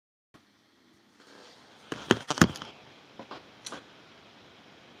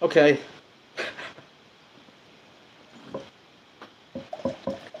Okay.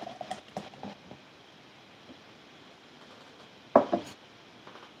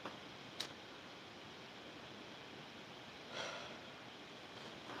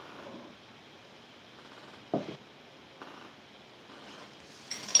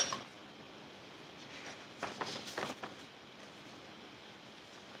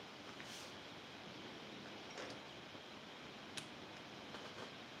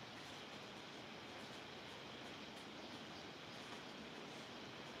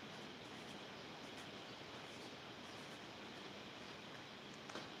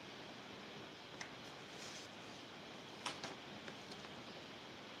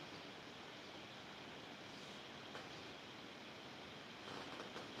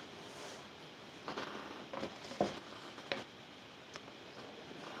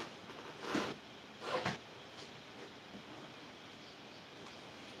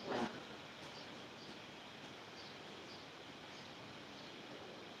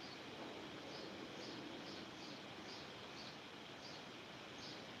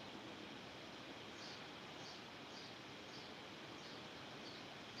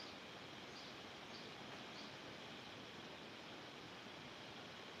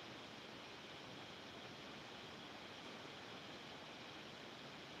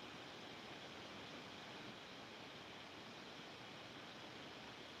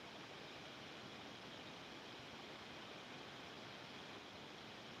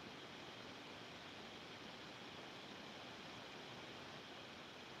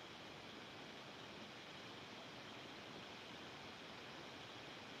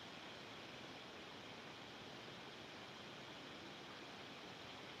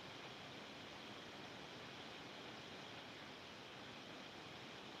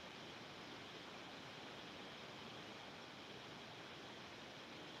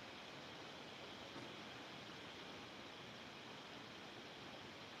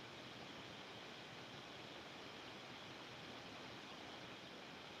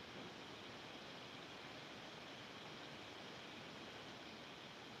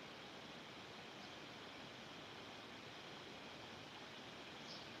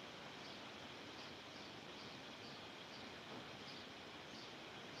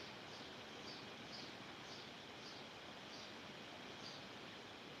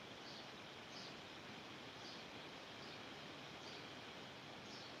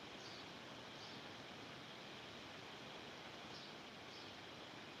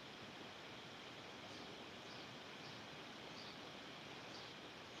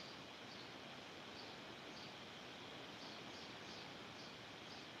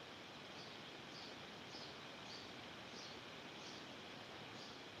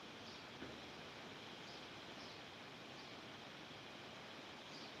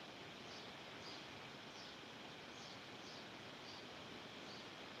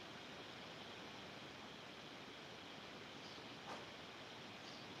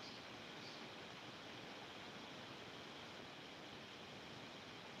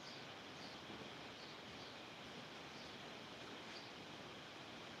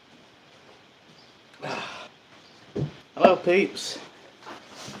 Hello, peeps.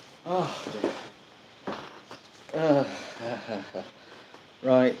 Oh, dear.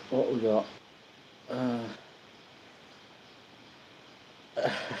 Right, what we got?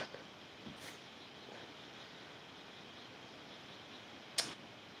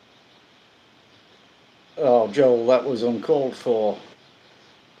 Oh, Joel, that was uncalled for.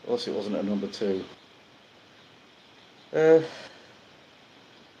 Of course, it wasn't a number two. Uh,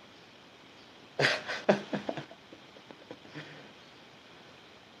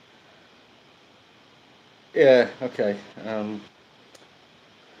 yeah, okay.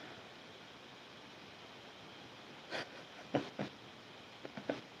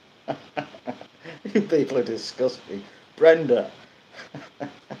 You people are disgusting. Brenda,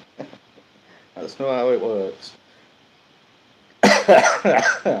 that's not how it works.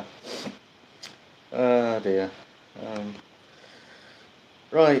 Oh dear. Um,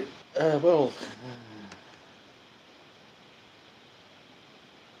 right, well,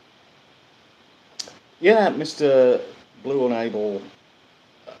 yeah, Mr. Blue Unable.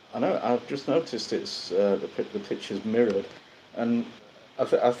 I know. I've just noticed it's the picture's mirrored, and I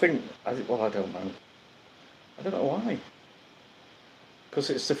think well, I don't know. I don't know why. Because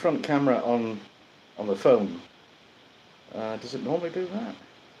it's the front camera on the phone. Does it normally do that?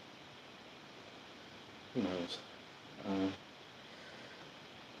 Who knows?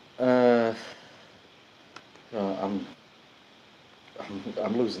 Uh, I'm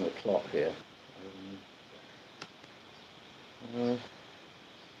I'm losing the plot here. Uh,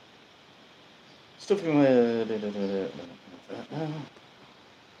 stuffing with...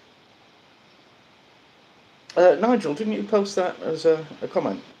 Nigel, didn't you post that as a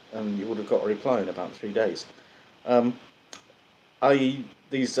comment? And you would have got a reply in about 3 days. Um, I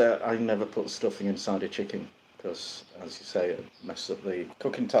never put stuffing inside a chicken because, as you say, it messes up the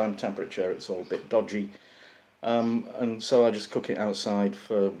cooking time, temperature. It's all a bit dodgy, and so I just cook it outside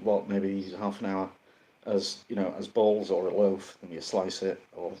for what, maybe half an hour, as you know, as balls or a loaf, and you slice it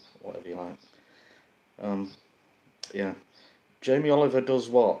or whatever you like. Um, yeah, Jamie Oliver does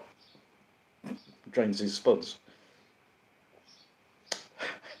what? Drains his spuds.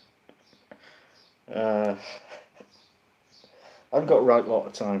 Uh, I've got a right lot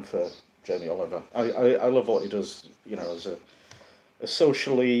of time for Jamie Oliver. I love what he does, you know, as a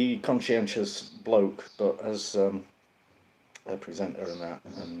socially conscientious bloke, but as a presenter and that,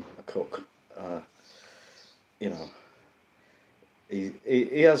 and a cook, uh, you know,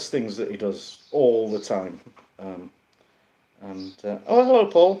 he has things that he does all the time. Um, and oh, hello,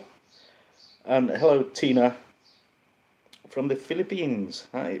 Paul, and hello, Tina from the Philippines.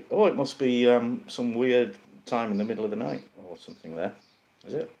 Hi. Oh, it must be some weird time in the middle of the night or something there,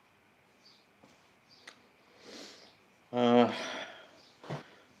 is it? Uh,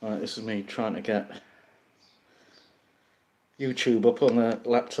 right, this is me trying to get YouTube up on the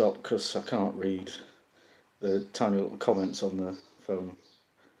laptop because I can't read the tiny little comments on the phone.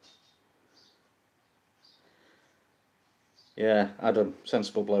 Yeah, Adam,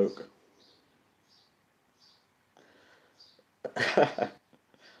 sensible bloke. I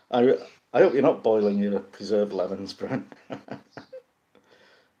I hope you're not boiling your preserved lemons, Brent.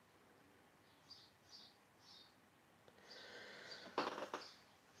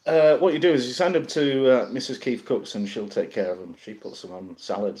 What you do is you send them to Mrs. KeefCooks and she'll take care of them. She puts them on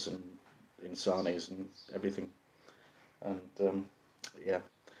salads and in sarnies and everything. And yeah,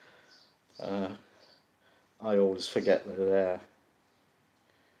 uh, I always forget that they're there.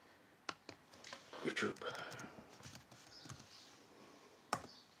 YouTube.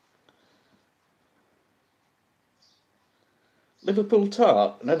 Liverpool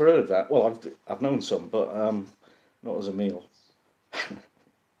tart. Never heard of that. Well, I've known some, but not as a meal.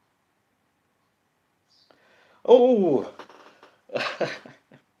 Oh,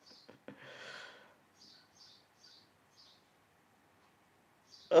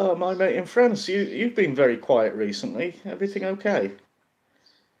 oh, my mate in France. You've been very quiet recently. Everything okay?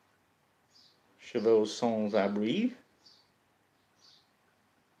 Chevaux sans abri.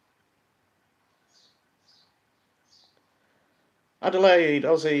 Adelaide,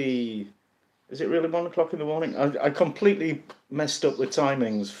 Aussie. Is it really 1 o'clock in the morning? I completely messed up the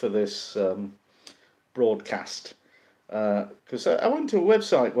timings for this broadcast because I went to a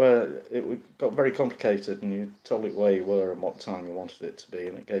website where got very complicated and you told it where you were and what time you wanted it to be,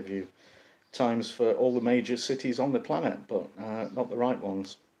 and it gave you times for all the major cities on the planet, but not the right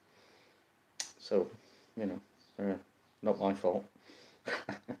ones. So, you know, not my fault.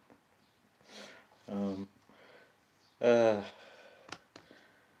 Um, uh,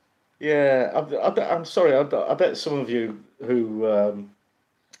 yeah, I'm sorry. I bet some of you who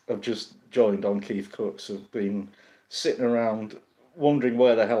have just joined on Keef Cooks have been sitting around wondering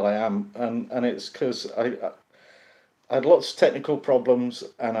where the hell I am, and it's because I had lots of technical problems,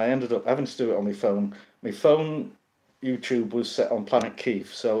 and I ended up having to do it on my phone. My phone YouTube was set on Planet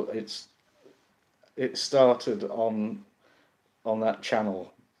Keef, so it started on that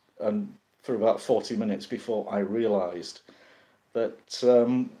channel, and for about 40 minutes before I realised that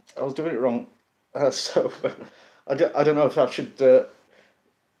I was doing it wrong. So I don't know if I should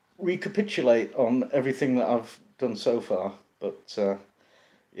recapitulate on everything that I've done so far, but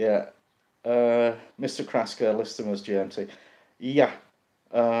yeah, Mr. Krasker, listed as GMT. Yeah,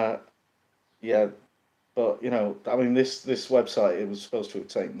 uh, yeah, but you know, I mean, this website, it was supposed to have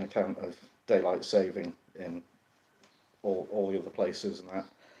taken account of daylight saving in all the other places and that,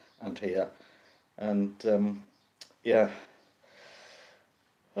 and here, and yeah.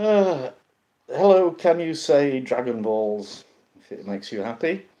 Uh, Hello, can you say Dragon Balls if it makes you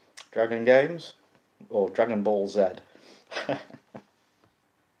happy? Dragon Games or Dragon Ball Z?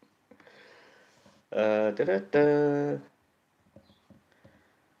 Da-da-da.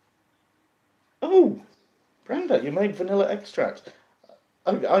 Oh, Brenda, you made vanilla extract.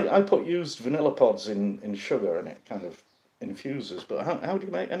 I put used vanilla pods in sugar and it kind of infuses, but how do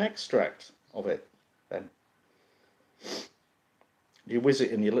you make an extract of it then? You whiz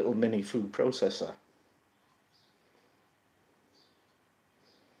it in your little mini food processor.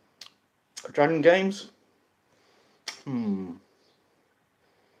 Dragon Games? Hmm.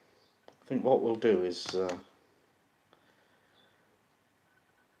 I think what we'll do is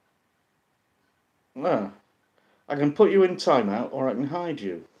Ah, I can put you in timeout or I can hide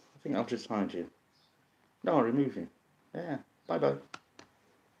you. I think I'll just hide you. No, I'll remove you. Yeah, bye bye.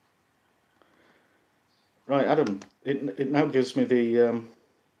 Right, Adam, it now gives me the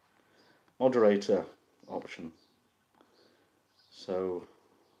moderator option. So,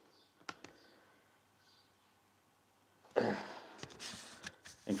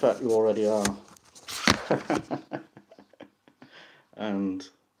 in fact, you already are. And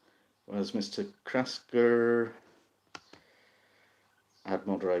where's Mr. Krasker? Add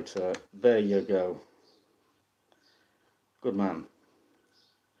moderator. There you go. Good man.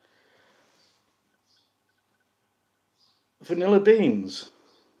 Vanilla beans.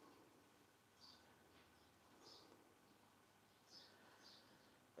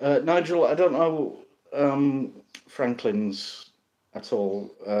 Nigel, I don't know Franklin's at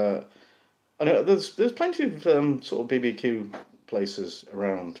all. I know there's plenty of sort of BBQ places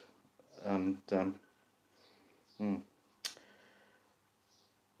around, and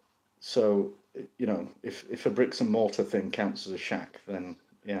so you know if a bricks and mortar thing counts as a shack, then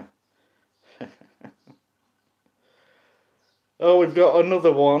yeah. Oh, we've got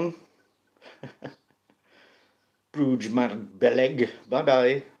another one. Bruges Beleg. Bye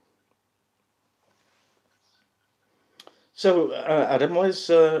bye. So, Adam,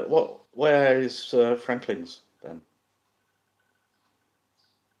 where is Franklin's then?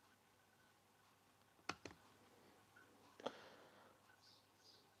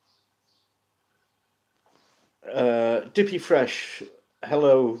 Dippy Fresh.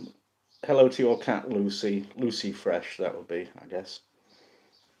 Hello, hello to your cat, Lucy. Lucy Fresh, that would be, I guess.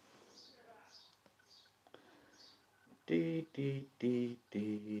 Dee dee dee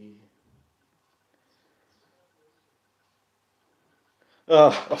dee.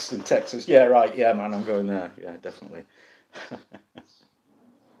 Oh, Austin, Texas. Yeah, right. Yeah, man, I'm going there. Yeah, definitely.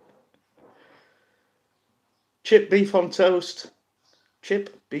 Chip beef on toast.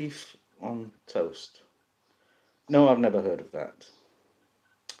 Chip beef on toast. No, I've never heard of that.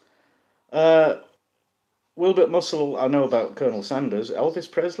 Wilbert Muscle, I know about Colonel Sanders. Elvis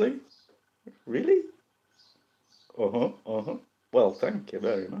Presley? Really? Uh-huh, uh-huh. Well, thank you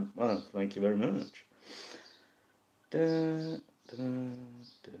very much. Well, thank you very much. Da, da,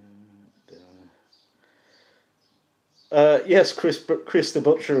 da, da. Yes, Chris the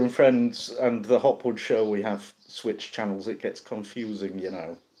Butcher and Friends and the Hopwood Show, we have switched channels. It gets confusing, you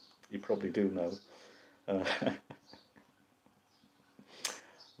know. You probably do know.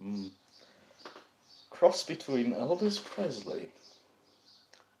 Cross between Elvis Presley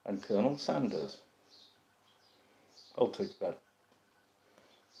and Colonel Sanders. I'll take that.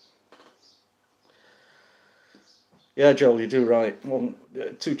 Yeah, Joel, you do right. Well,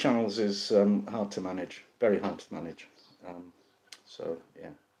 two channels is hard to manage, very hard to manage. So, yeah.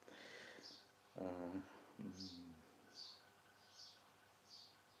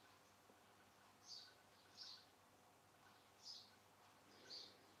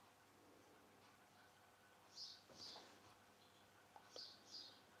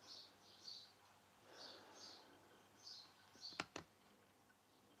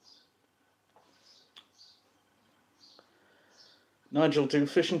 Nigel, do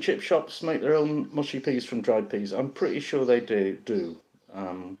fish and chip shops make their own mushy peas from dried peas? I'm pretty sure they do.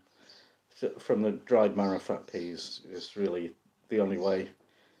 From the dried marrow fat peas is really the only way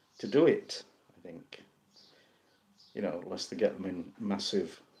to do it, I think. You know, unless they get them in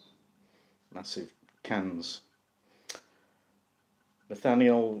massive cans.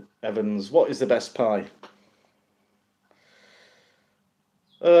 Nathaniel Evans, what is the best pie?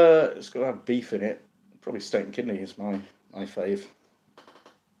 It's got to have beef in it. Probably steak and kidney is my fave.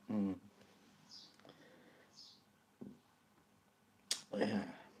 Yeah.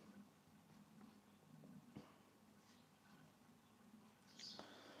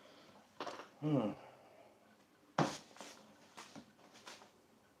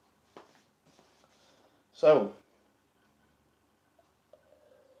 So,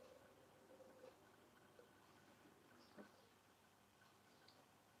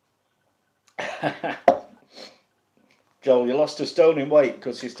 Joel, you lost a stone in weight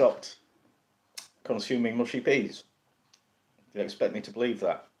because you stopped consuming mushy peas. Do you expect me to believe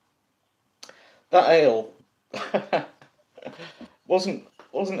that? That ale wasn't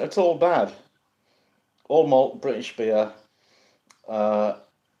at all bad. All malt British beer,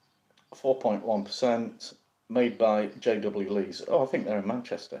 4.1%, made by J.W. Lees. Oh, I think they're in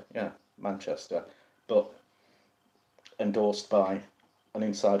Manchester. Yeah, Manchester, but endorsed by an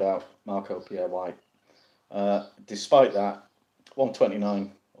inside-out Marco Pierre White. Despite that,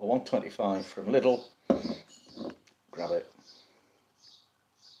 129 or 125 from Lidl. Grab it.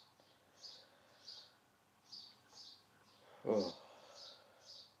 Oh.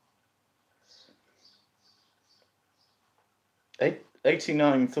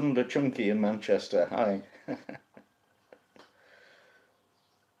 89 Thunder Chunky in Manchester. Hi.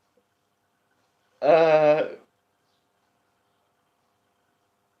 Uh,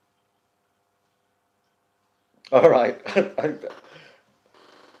 all right.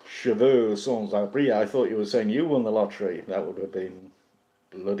 Cheveux sans abri. I thought you were saying you won the lottery. That would have been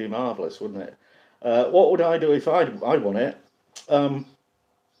bloody marvellous, wouldn't it? What would I do if I won it? Um,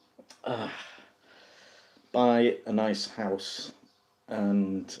 uh, buy a nice house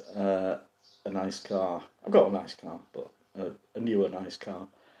and a nice car. I've got a nice car, but a newer nice car,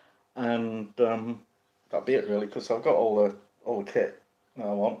 and that'd be it really, because I've got all the kit that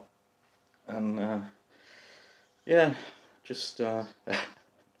I want, and yeah, just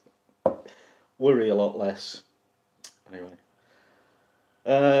worry a lot less. Anyway,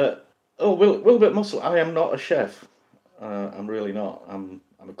 uh, oh, Wilbert Muscle. I am not a chef. I'm really not. I'm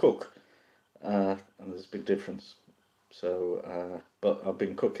a cook, and there's a big difference. So, but I've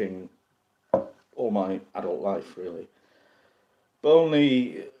been cooking all my adult life really, but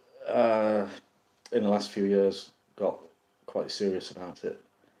only in the last few years got quite serious about it.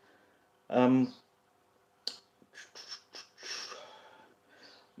 Um,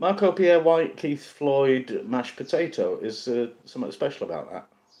 Marco Pierre White, Keith Floyd, mashed potato. Is something special about that?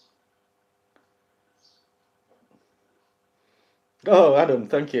 Oh, Adam,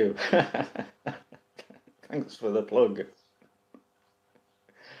 thank you. Thanks for the plug.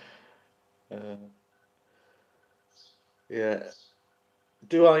 Uh, yeah.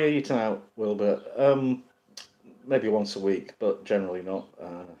 Do I eat out, Wilbur? Maybe once a week, but generally not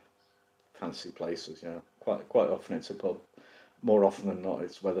fancy places. Yeah, quite often it's a pub. More often than not,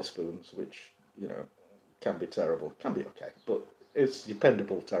 it's Weatherspoons, which can be terrible. Can be okay, but it's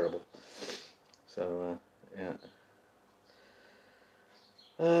dependable terrible. So yeah.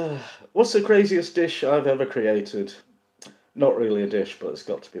 Uh, what's the craziest dish I've ever created? Not really a dish, but it's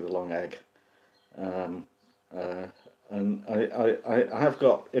got to be the long egg. Um, uh, and I have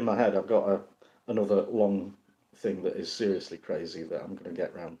got in my head, I've got another long thing that is seriously crazy that I'm going to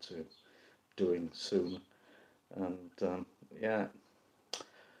get round to doing soon. And yeah.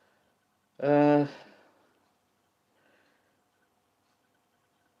 Uh,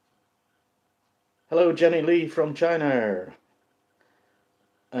 Hello, Jenny Lee from China.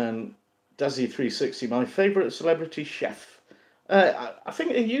 And Dazzy360, my favourite celebrity chef. I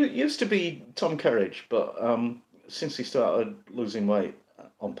think it used to be Tom Kerridge, but since he started losing weight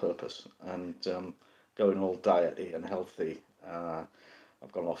on purpose and going all diety and healthy,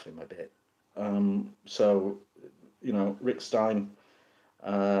 I've gone off him a bit. So, Rick Stein,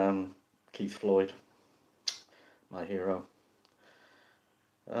 Keith Floyd, my hero.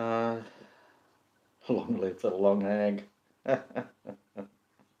 Uh, Long live the long egg.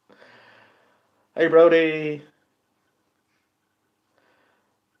 Hey, Brody.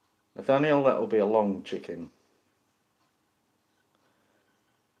 Nathaniel, that will be a long chicken.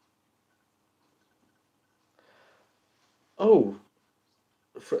 Oh,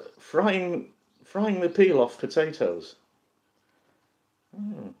 frying the peel off potatoes.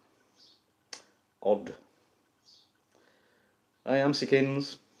 Hmm, odd. I am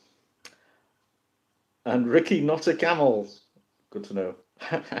Sickins. And Ricky, not a camel. Good to know.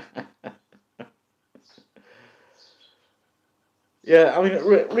 Yeah, I mean,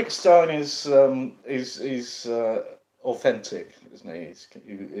 Rick Stein is authentic, isn't he?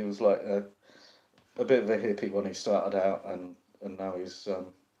 He was like a bit of a hippie when he started out, and now he's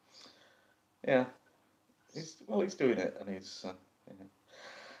yeah, he's doing it, and he's yeah.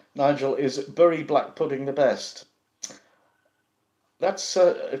 Nigel, is Bury black pudding the best? That's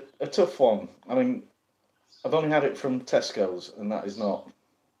a tough one. I mean, I've only had it from Tesco's, and that is not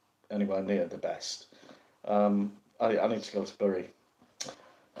anywhere near the best. I need to go to Bury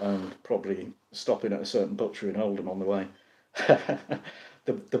and probably stop in at a certain butcher in Oldham on the way.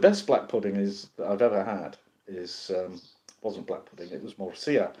 The best black pudding that I've ever had is wasn't black pudding. It was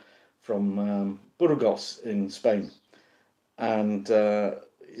morcilla from Burgos in Spain, and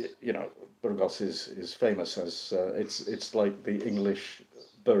Burgos is famous as it's like the English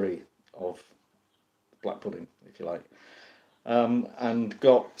Bury of black pudding, if you like. And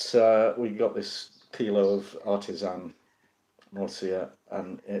we got this kilo of artisan morcilla,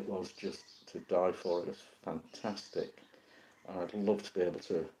 and it was just to die for. It was fantastic, and I'd love to be able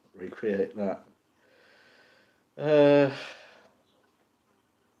to recreate that. Uh,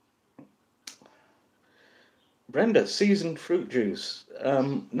 Brenda, seasoned fruit juice.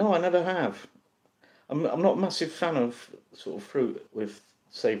 No, I never have. I'm not a massive fan of sort of fruit with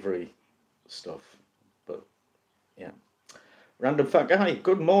savoury stuff, but yeah. Random fat guy.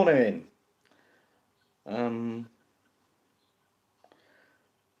 Good morning. Um,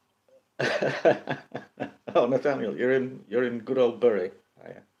 oh, Nathaniel, you're in good old Bury. Oh,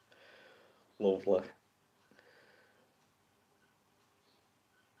 yeah. Lovely.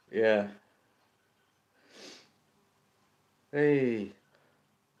 Yeah. Hey,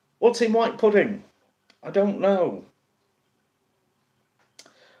 what's in white pudding? I don't know.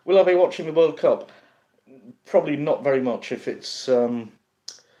 Will I be watching the World Cup? Probably not very much if it's. Oh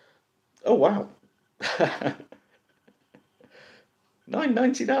wow,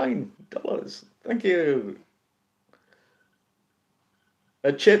 $9.99. Thank you.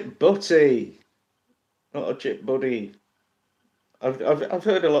 A chip butty, not a chip buddy. I've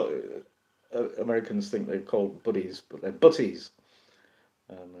heard a lot. Americans think they're called buddies, but they're butties.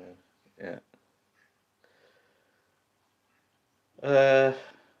 And yeah. Uh,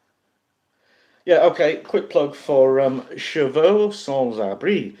 yeah. Okay. Quick plug for Chevaux Sans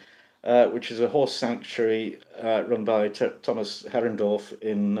Abri, which is a horse sanctuary run by Thomas Herrendorf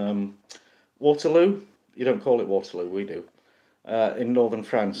in Waterloo. You don't call it Waterloo, we do. In northern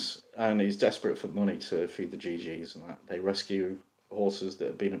France, and he's desperate for money to feed the GGs and that. They rescue horses that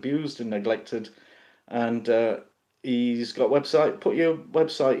have been abused and neglected, and he's got a website. Put your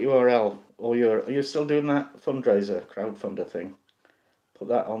website URL or your. Are you still doing that fundraiser crowdfunder thing? Put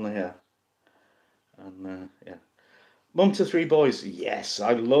that on there, and yeah. Mum to three boys. Yes,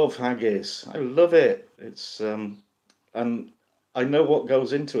 I love haggis. I love it. It's and I know what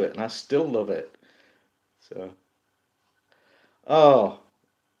goes into it, and I still love it. So, oh,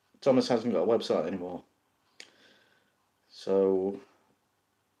 Thomas hasn't got a website anymore. So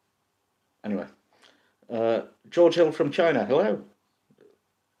anyway, George Hill from China. Hello,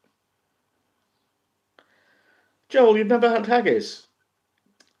 Joel. You've never had haggis?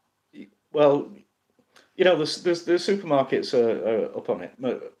 Well, you know the supermarkets are up on it,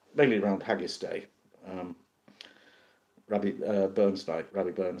 mainly around Haggis Day, um, Rabbi Burns night,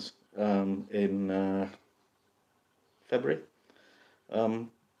 Rabbi Burns in February.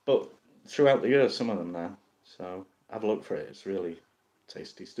 Um, but throughout the year, some of them now. So have a look for it. It's really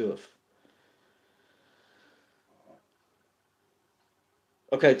tasty stuff.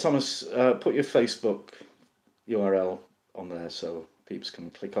 Okay, Thomas, put your Facebook URL on there so peeps can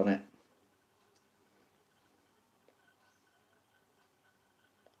click on it.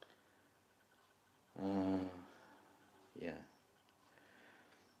 Uh, yeah.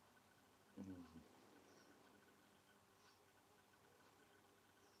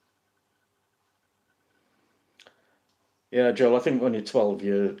 Yeah, Joel, I think when you're 12,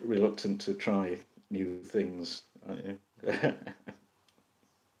 you're reluctant to try new things, aren't you?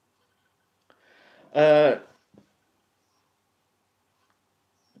 uh,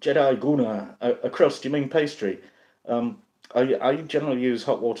 Jedi Guna, a crust, you mean pastry? Um, I generally use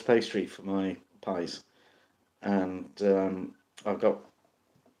hot water pastry for my pies, and I've got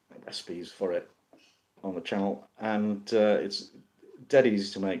recipes for it on the channel, and it's dead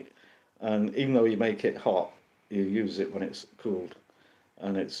easy to make. And even though you make it hot, you use it when it's cooled,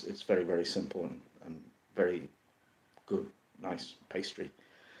 and it's very very simple and very good, nice pastry.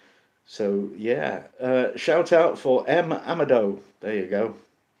 So yeah, shout out for M Amado. There you go.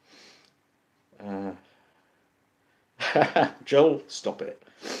 Uh, Joel, stop it.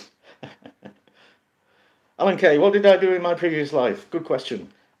 Alan Kay, what did I do in my previous life? Good question.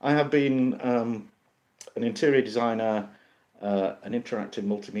 I have been an interior designer, an interactive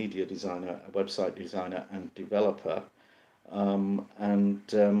multimedia designer, a website designer, and developer. And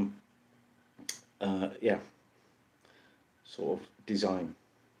yeah, sort of design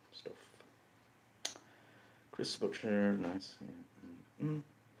stuff. Chris Butcher, nice. Yeah.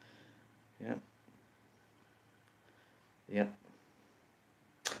 Yeah, yeah,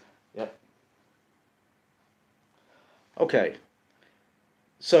 yeah. Okay,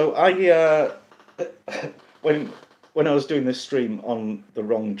 so I when when I was doing this stream on the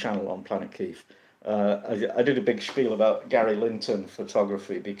wrong channel on Planet Keef, I did a big spiel about Gary Linton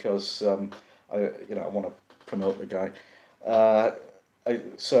photography because I want to promote the guy. Uh,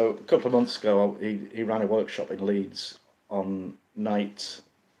 so a couple of months ago, he ran a workshop in Leeds on night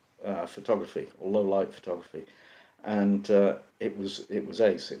photography or low light photography, and it was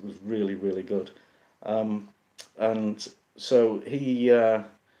ace. It was really really good. Um, and so he only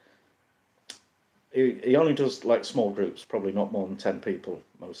does like small groups, probably not more than 10 people,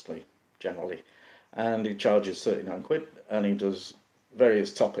 mostly, generally. And he charges 39 quid and he does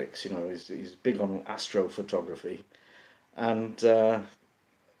various topics. You know, he's big on astrophotography. And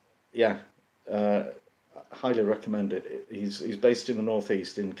yeah, highly recommend it. He's based in the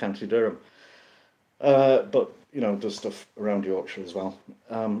northeast in County Durham. but you know, does stuff around Yorkshire as well.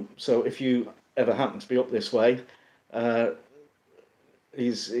 So if you ever happen to be up this way, uh,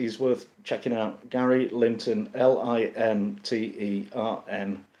 he's worth checking out. Gary Linton, Lintern,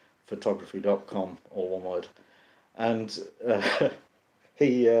 photography.com, all one word. And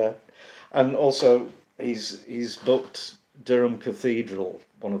he and also he's booked Durham Cathedral,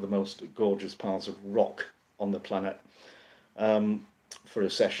 one of the most gorgeous piles of rock on the planet, for a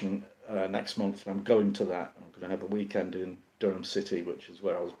session next month. And I'm going to that. I'm going to have a weekend in Durham City, which is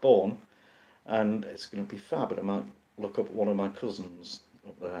where I was born, and it's going to be fab. And I might look up one of my cousins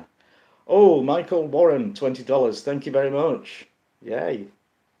up there. Oh, Michael Warren, $20. Thank you very much. Yay.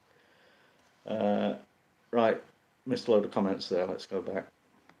 Uh, right, missed a load of comments there. Let's go back.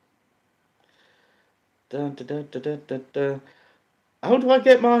 Dun, dun, dun, dun, dun, dun, dun. How do I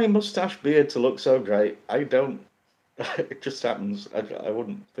get my mustache beard to look so great? I don't. It just happens. I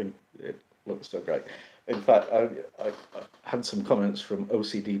wouldn't think it looks so great. In fact, I had some comments from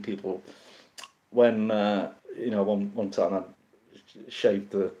OCD people when you know, one time I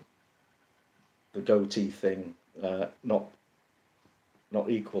shaved the goatee thing, not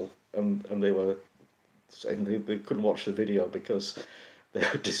equal, and they were saying they couldn't watch the video because they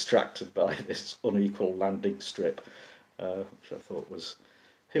were distracted by this unequal landing strip, which I thought was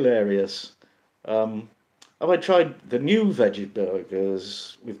hilarious. Have I tried the new veggie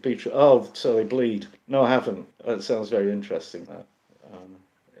burgers with beetroot? Oh, so they bleed. No, I haven't. That sounds very interesting, that.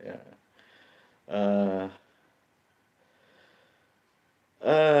 Yeah.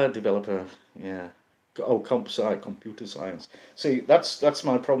 Developer, yeah. Oh, computer science. See, that's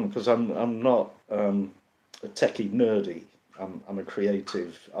my problem because I'm not a techie nerdy. I'm a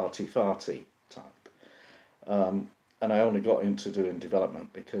creative arty farty type, and I only got into doing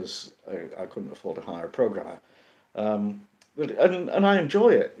development because I couldn't afford to hire a programmer. And I enjoy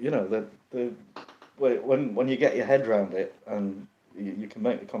it. You know, the when you get your head around it and you can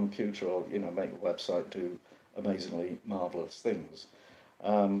make the computer or, you know, make a website do amazingly marvelous things.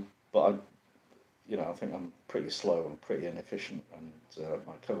 But you know, I think I'm pretty slow and pretty inefficient, and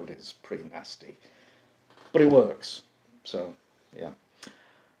my code is pretty nasty, but it works. So, yeah.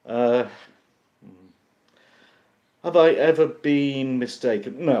 Uh, have I ever been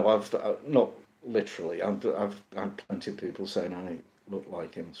mistaken? No, I've not literally. I've had plenty of people saying I look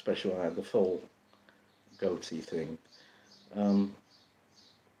like him, especially when I had the full goatee thing. Um,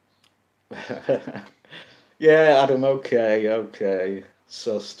 yeah, Adam. Okay, okay.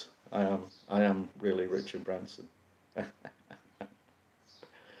 Sussed. I am really Richard Branson.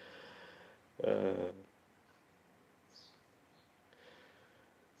 Uh,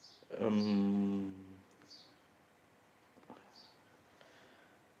 um,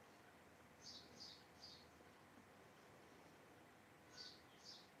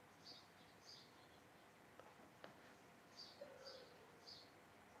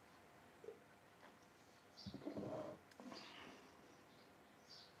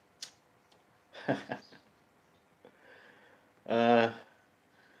 uh,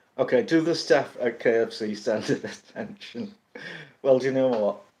 okay, do the staff at KFC stand at attention? Well, do you know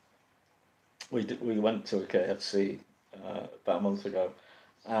what? We went to a KFC about a month ago,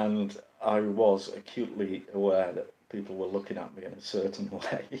 and I was acutely aware that people were looking at me in a certain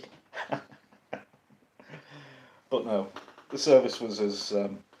way. But no, the service was as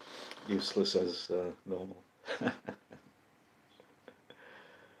useless as normal.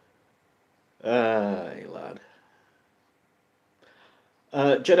 Hey, lad.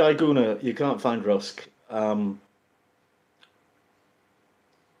 Jedi Guna, you can't find Rusk.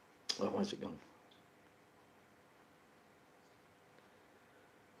 Oh, where's it gone?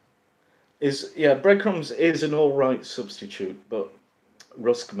 Yeah, breadcrumbs is an all right substitute, but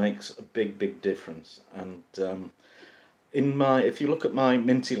Rusk makes a big difference. And if you look at my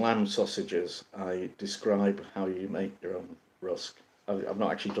minty lamb sausages, I describe how you make your own rusk. I've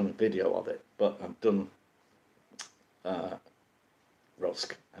not actually done a video of it, but I've done uh,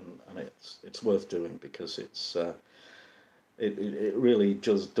 rusk, and it's worth doing because it really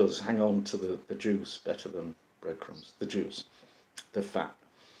just does hang on to the juice better than breadcrumbs. The juice, the fat,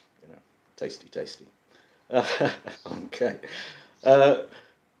 you know, tasty. Okay. Uh,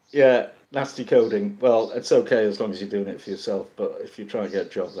 yeah, nasty coding. Well, it's okay as long as you're doing it for yourself, but if you try and get a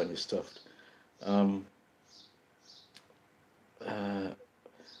job, then you're stuffed. Um, uh,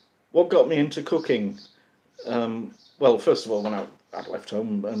 what got me into cooking? Well, first of all, when I'd left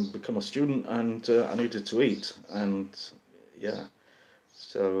home and become a student, and I needed to eat, and yeah,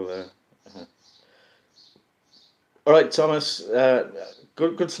 so all right, Thomas.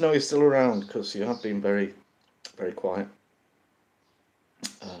 Good to know you're still around because you have been very quiet.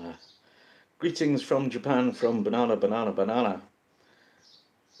 Uh, Greetings from Japan from banana, banana, banana.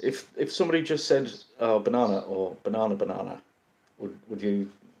 If somebody just said banana or banana, banana, would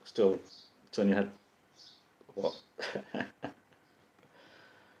you still turn your head? What?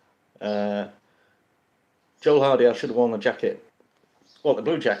 Joel Hardy, I should have worn the jacket. What, the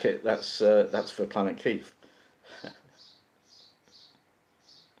blue jacket? That's for Planet Keef.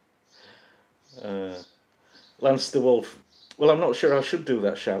 Lance the Wolf. Well, I'm not sure I should do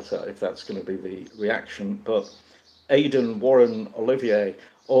that shout out if that's going to be the reaction, but Aidan, Warren, Olivier,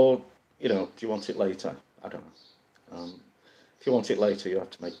 or, do you want it later? I don't know. If you want it later, you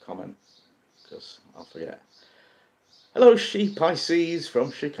have to make a comment, because I'll forget. Hello, Sheep Pisces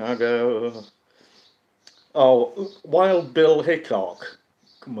from Chicago. Oh, Wild Bill Hickok.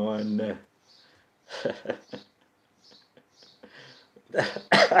 Come on.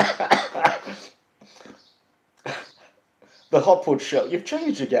 The Hopwood Show. You've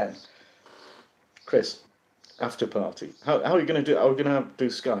changed again. Chris, after party. How are you going to do? Are we going to do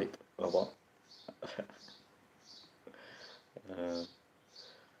Skype or what?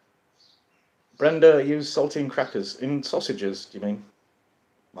 Brenda used saltine crackers in sausages. Do you mean?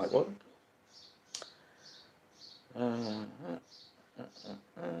 Like what?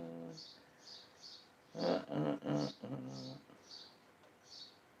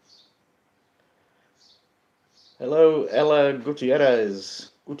 Hello, Ella Gutierrez.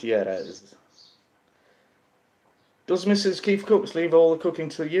 Does Mrs. KeefCooks leave all the cooking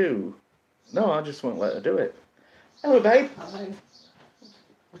to you? No, I just won't let her do it. Hello, babe. Hello.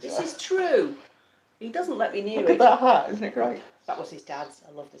 This is true. He doesn't let me near it. Look at that hat, isn't it great? That was his dad's.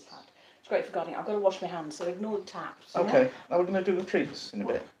 I love this hat. It's great for gardening. I've got to wash my hands, so ignore the taps. Okay, Yeah? now we're going to do the treats in a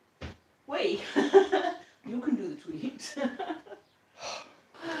bit. We? You can do the treats.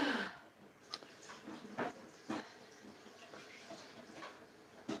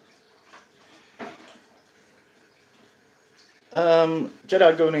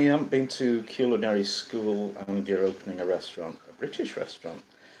 Jedi Goni, you haven't been to culinary school and you're opening a restaurant, a British restaurant.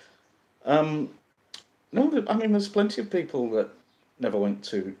 No, I mean, there's plenty of people that never went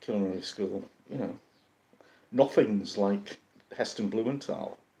to culinary school, Nothing's like Heston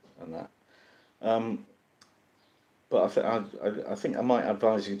Blumenthal and that. But I think I might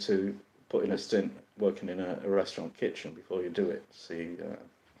advise you to put in a stint working in a restaurant kitchen before you do it. See,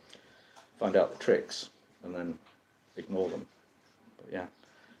 find out the tricks and then ignore them. But yeah.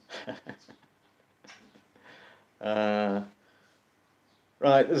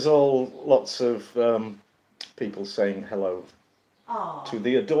 Right, there's lots of people saying hello to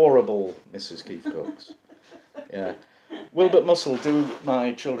the adorable Mrs. KeefCooks. Yeah. Wilbert Muscle, do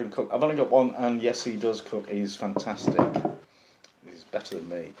my children cook? I've only got one, and yes, he does cook. He's fantastic. He's better than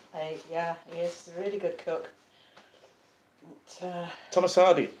me. Yeah, he is a really good cook. But, Thomas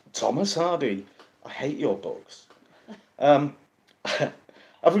Hardy, I hate your books. Have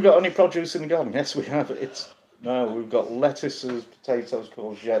we got any produce in the garden? Yes, we have. We've got lettuces, potatoes,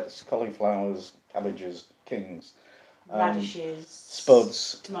 courgettes, cauliflowers, cabbages, kings, radishes,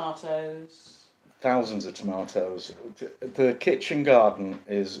 spuds, tomatoes. Thousands of tomatoes. The kitchen garden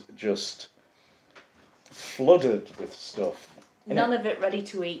is just flooded with stuff. None of it ready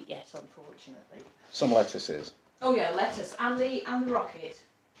to eat yet, unfortunately. Some lettuces. Oh yeah, lettuce and the rocket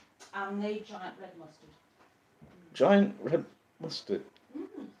and the giant red mustard. Giant red mustard.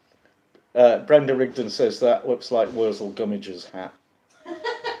 Brenda Rigdon says that looks like Wurzel Gummidge's hat.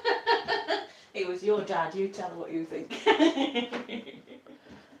 It was your dad. You tell what you think.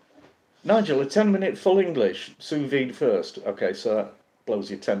 Nigel, a 10-minute full English, sous vide first. Okay, so that blows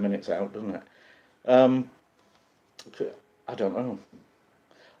you 10 minutes out, doesn't it? I don't know.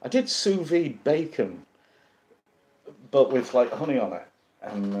 I did sous vide bacon, but with like honey on it,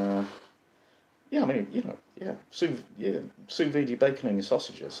 and yeah, I mean, sous vide your bacon and your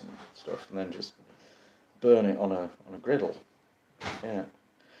sausages and stuff, and then just burn it on a griddle. Yeah.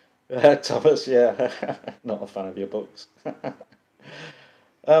 Thomas, yeah, not a fan of your books.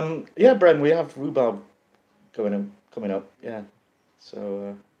 Yeah, Bren, we have rhubarb coming up. Yeah.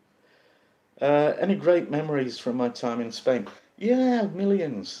 So, any great memories from my time in Spain? Yeah,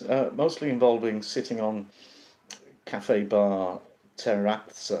 millions. Mostly involving sitting on cafe bar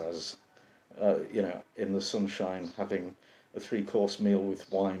terrazas, in the sunshine, having a 3-course meal with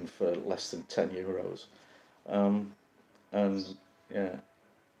wine for less than €10. And yeah.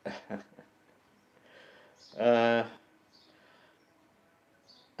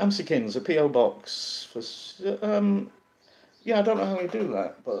 Amsikins, a P.O. box for. Yeah, I don't know how we do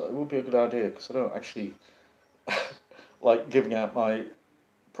that, but it would be a good idea because I don't actually like giving out my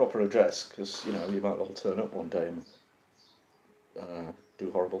proper address because you might well turn up one day and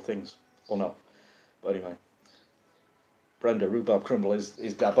do horrible things or not. But anyway, Brenda, rhubarb crumble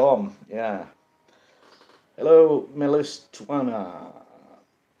is da bomb. Yeah. Hello, Melistwana.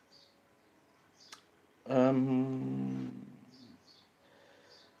 Um,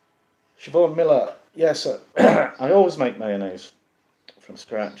 Siobhan Miller. Yes, I always make mayonnaise from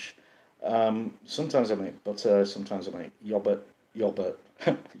scratch. Sometimes I make butter. Sometimes I make yogurt,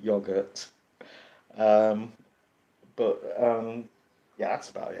 yogurt. Um, but yeah, that's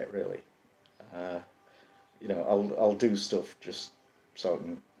about it really. Uh, I'll do stuff just so I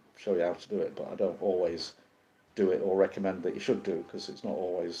can show you how to do it, but I don't always do it or recommend that you should do because it's not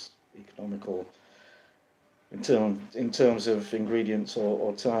always economical in terms of ingredients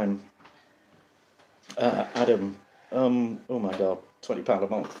or time. Adam, oh my God, £20 a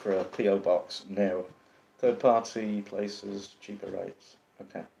month for a PO box? No. Third party places, cheaper rates.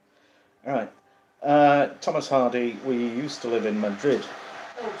 Okay. All right. Thomas Hardy, we used to live in Madrid.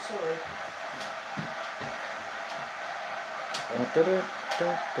 Oh, sorry. Da, da, da,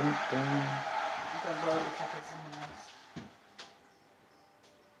 da, da. I'm going to blow the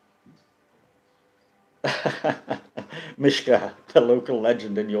kettle Mishka, the local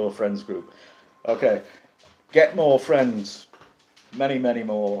legend in your friends group. Okay, get more friends. Many, many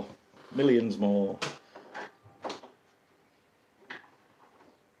more. Millions more.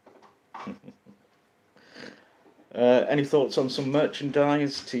 Any thoughts on some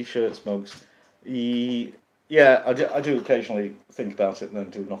merchandise, t-shirts, mugs? Yeah, I do occasionally think about it and then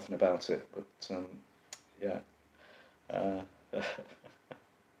do nothing about it. But yeah. Uh,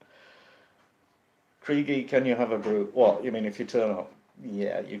 Kriegi, can you have a brew? What, you mean if you turn up?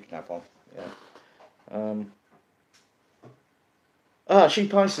 Yeah, you can have one. Yeah.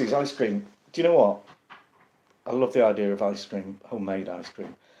 Sheep Ices ice cream. Do you know what? I love the idea of ice cream, homemade ice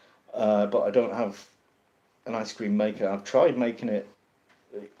cream. But I don't have an ice cream maker. I've tried making it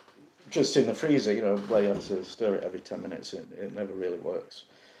just in the freezer, where you have to stir it every 10 minutes. It never really works.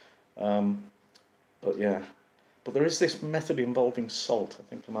 But yeah. But there is this method involving salt. I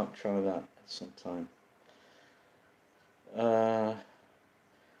think I might try that at some time.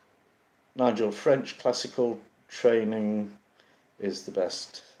 Nigel, French classical training is the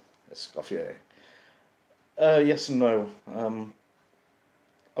best. Escoffier. Yes and no.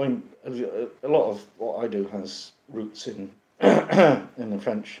 I mean, a lot of what I do has roots in in the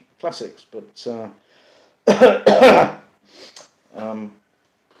French classics, but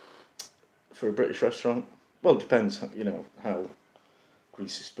for a British restaurant, well, it depends, how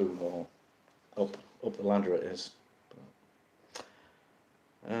greasy spoon or up the ladder it is.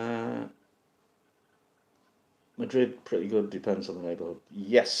 Madrid, pretty good. Depends on the neighbourhood.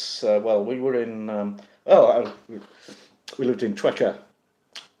 Yes. Well, we were in. We lived in Chueca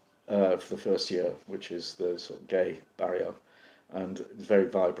for the first year, which is the sort of gay barrio, and it's very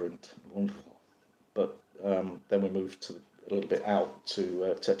vibrant, wonderful. But then we moved a little bit out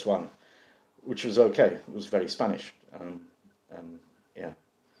to Tetuan, which was okay. It was very Spanish, and yeah.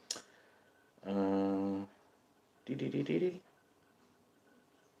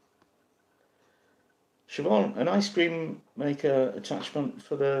 Siobhan, an ice cream maker attachment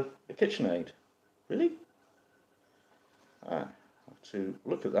for the KitchenAid. Really? I have to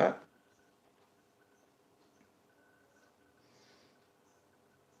look at that.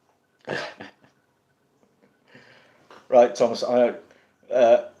 Right, Thomas, no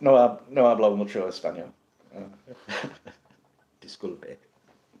hablo mucho español. Disculpe.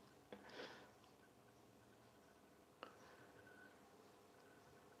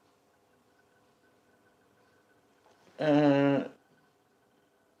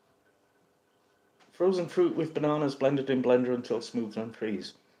 Frozen fruit with bananas blended in blender until smooth and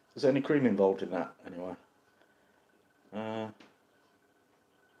freeze. Is there any cream involved in that anyway?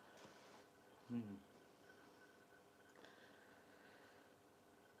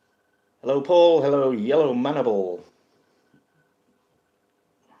 Hello, Paul. Hello, Yellow Manable.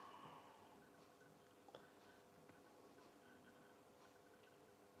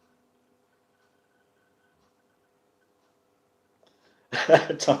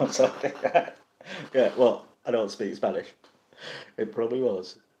 Thomas, yeah, well, I don't speak Spanish. It probably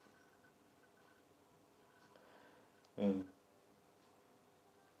was.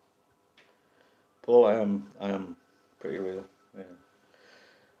 Paul, I am pretty real. Yeah.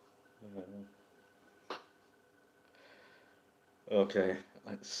 Okay,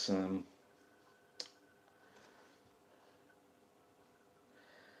 let's.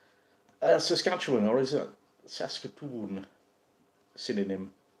 Saskatchewan, or is it Saskatoon?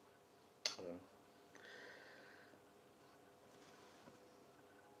 Synonym.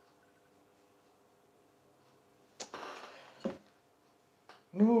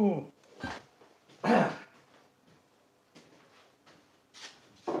 No.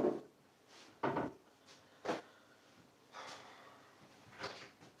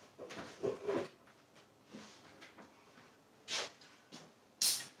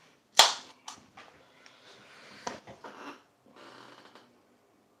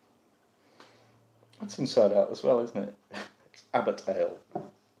 That's inside out as well, isn't it? It's Abertail.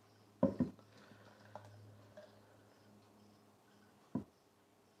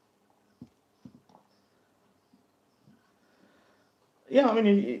 Yeah, I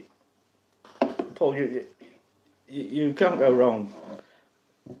mean, Paul, you can't go wrong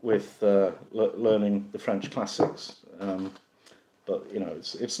with learning the French classics. But you know,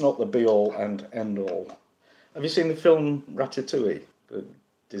 it's not the be all and end all. Have you seen the film Ratatouille, the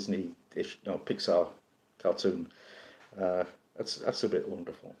Disney-ish, no, Pixar cartoon? That's a bit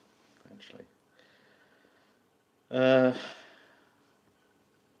wonderful, actually. Uh,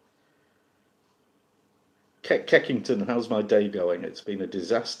 Keckington, how's my day going? It's been a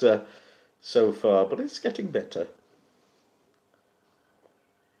disaster so far, but it's getting better.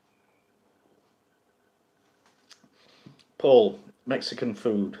 Paul, Mexican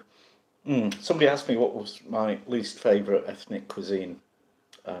food. Somebody asked me what was my least favourite ethnic cuisine,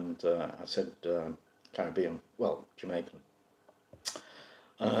 and I said Caribbean, well, Jamaican.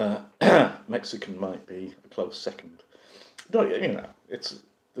 Mexican might be a close second. No, you know,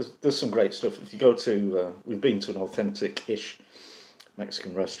 there's some great stuff. If you go to, we've been to an authentic-ish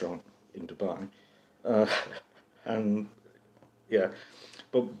Mexican restaurant in Dubai, uh, and yeah,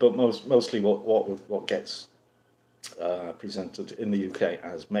 but mostly what gets presented in the UK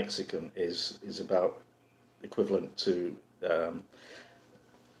as Mexican is about equivalent to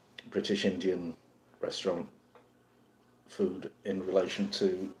British Indian restaurant food in relation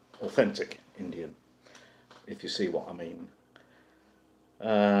to authentic Indian, if you see what I mean.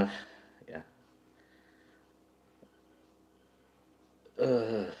 Yeah.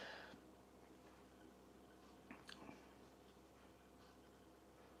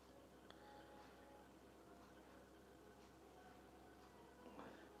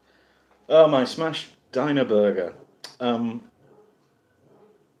 Oh, my smashed diner burger. Um,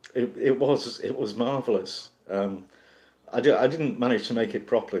 it was marvelous. I didn't manage to make it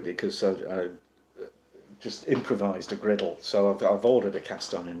properly because I just improvised a griddle. So I've ordered a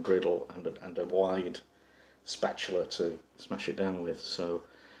cast iron griddle and a wide spatula to smash it down with. So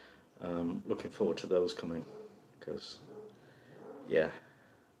looking forward to those coming because yeah.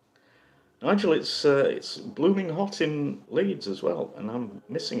 Nigel, it's blooming hot in Leeds as well, and I'm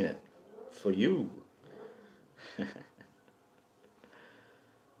missing it for you.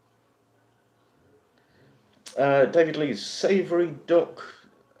 David Lee's savoury duck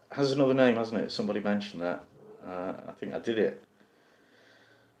has another name, hasn't it? Somebody mentioned that. I think I did it.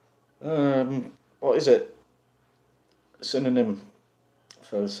 What is it? Synonym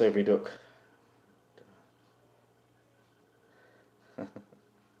for savoury duck.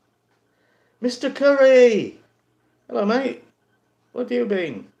 Mr. Curry! Hello, mate. Where have you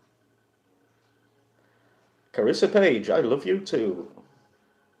been? Carissa Page, I love you too.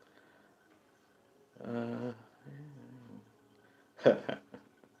 Uh,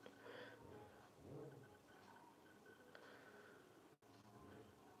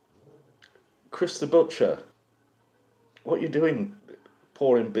 Chris the Butcher, what are you doing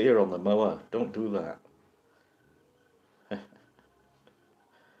pouring beer on the mower? Don't do that.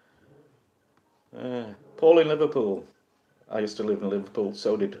 Paul in Liverpool. I used to live in Liverpool,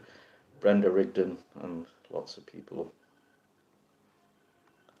 so did Brenda Rigdon and lots of people.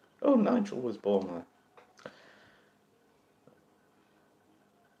 Oh, Nigel was born there.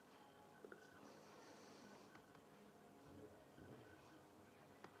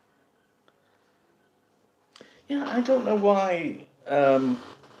 Yeah, I don't know why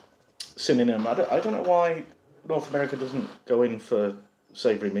synonym. I don't know why North America doesn't go in for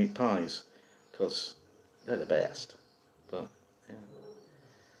savoury meat pies, because they're the best. But yeah.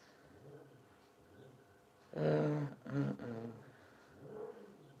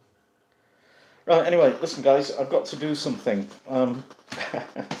 Right. Anyway, listen, guys. I've got to do something. I've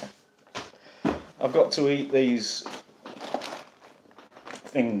got to eat these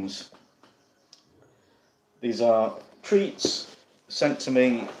things. These are treats sent to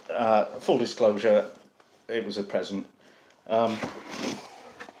me. Full disclosure, it was a present, and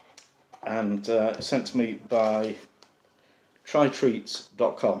sent to me by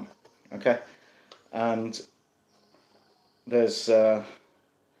trytreats.com. Okay, and there's a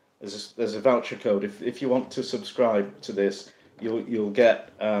voucher code. If you want to subscribe to this, you'll get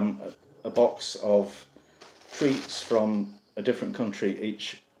a box of treats from a different country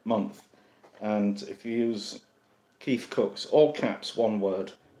each month. And if you use KeefCooks, all caps, one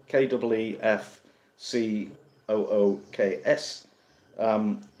word, KeefCooks,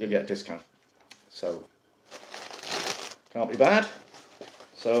 you'll get a discount. So, can't be bad.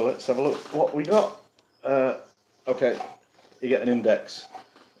 So let's have a look what we got. Okay, you get an index.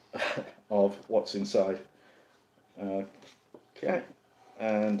 of what's inside. Okay,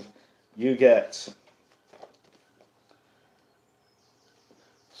 and you get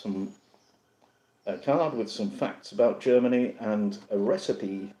a card with some facts about Germany and a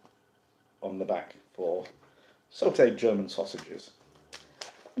recipe on the back for sautéed German sausages.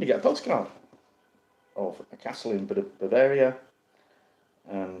 And you get a postcard of a castle in Bavaria,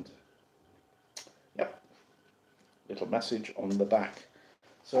 and yep, little message on the back.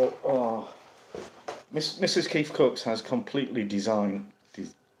 So, Mrs. KeefCooks has completely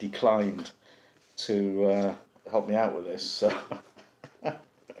declined to help me out with this, so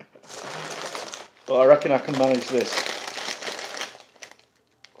but I reckon I can manage this.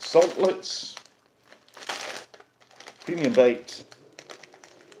 Saltlets, premium baked.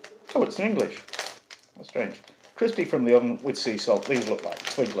 Oh, it's in English. That's strange. Crispy from the oven with sea salt. These look like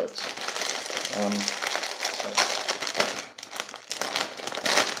twiglets.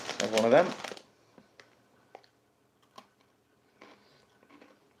 Have one of them.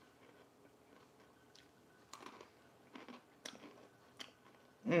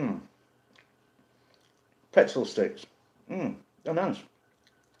 Pretzel sticks. They're nice.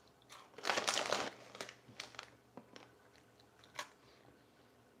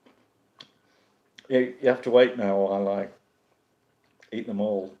 You have to wait now while I eat them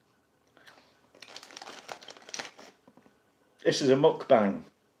all. This is a mukbang,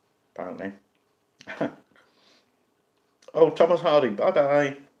 apparently. Oh, Thomas Hardy,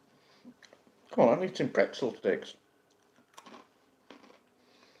 bye-bye. Come on, I'm eating pretzel sticks.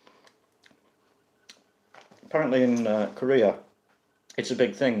 Apparently in Korea, it's a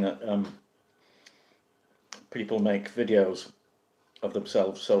big thing that people make videos of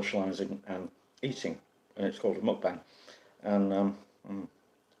themselves socialising and eating, and it's called a mukbang. And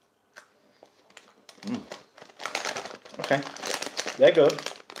okay, they're good.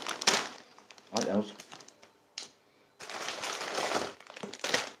 I like those.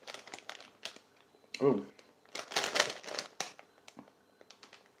 Ooh.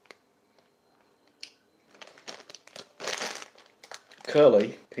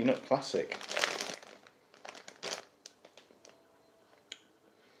 Curly peanut classic.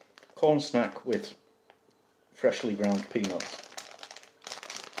 Corn snack with freshly ground peanuts.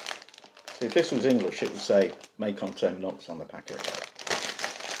 So if this was English, it would say may contain nuts on the packet.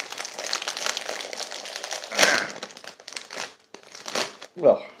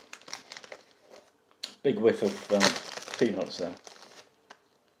 Well, big whiff of peanuts there.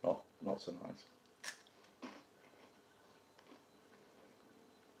 Oh, not so nice.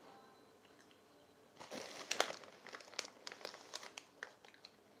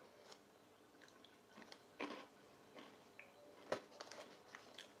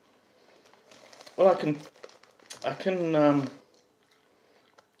 Well, I can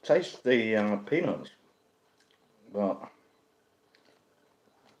taste the peanuts, but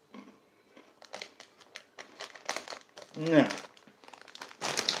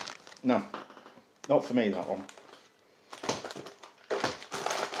no, not for me, that one.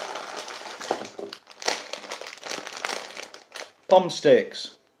 Pom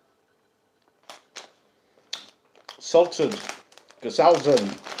sticks, salted,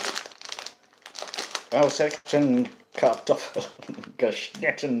 gesalzen, Welsection Kartoffel,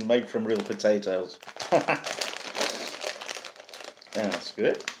 geschnitten, made from real potatoes. That's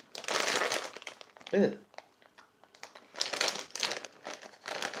good. Ew.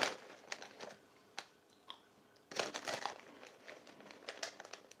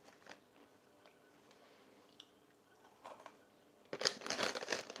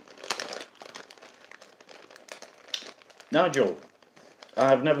 Nigel, I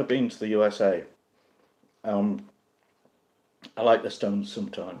have never been to the USA. I like the stones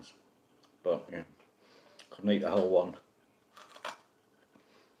sometimes, but yeah, couldn't eat the whole one.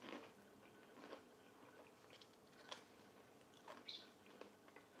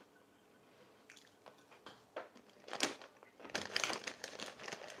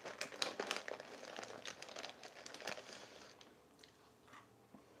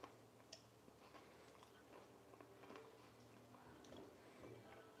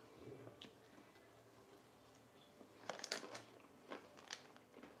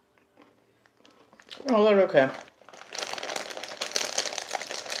 Oh, they're okay.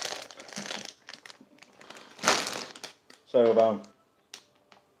 So,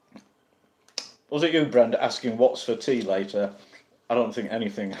 was it you, Brenda, asking what's for tea later? I don't think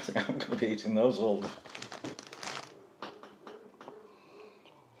anything. I think I'm going to be eating those all.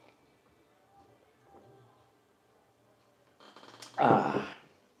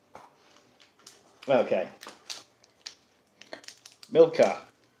 Okay. Milka.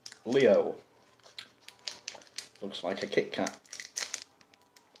 Leo. Looks like a Kit Kat.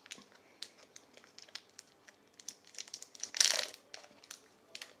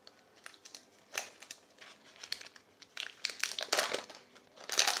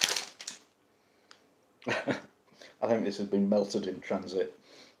 I think this has been melted in transit.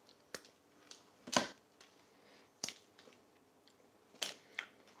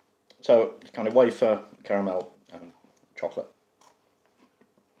 So, kind of wafer, caramel, and chocolate.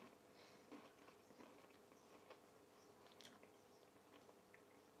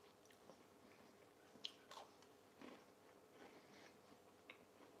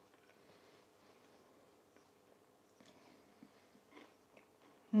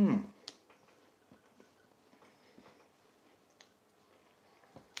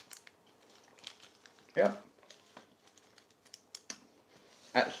 Yeah.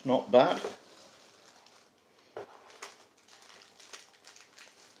 That's not bad.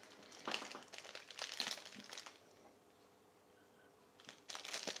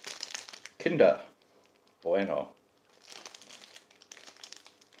 Kinder Bueno.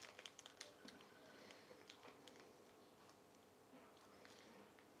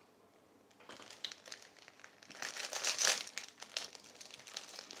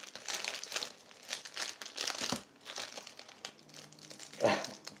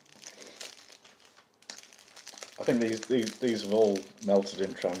 I think these have all melted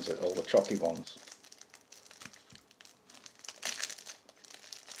in transit, all the chalky ones.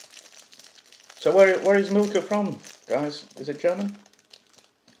 So where is Milka from, guys? Is it German?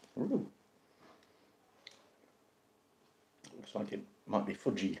 Ooh. Looks like it might be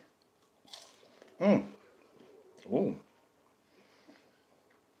Fuji. Mmm. Ooh.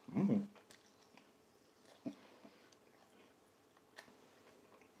 Mmm.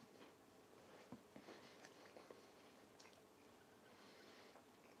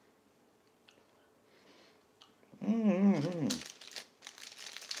 Mmm.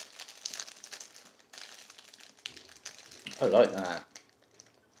 I like that.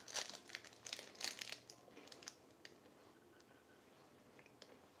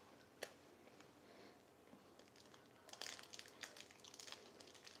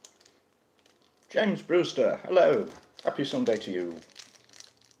 James Brewster, hello. Happy Sunday to you.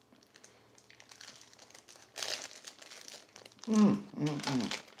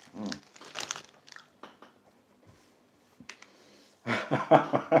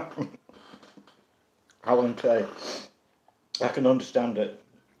 Alan Kay. I can understand it.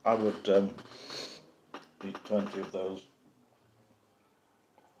 I would eat 20 of those.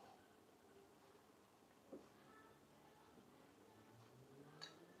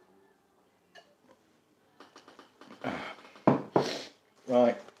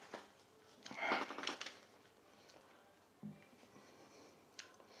 Right.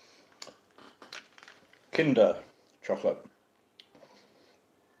 Kinder chocolate.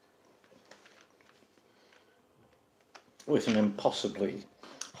 With an impossibly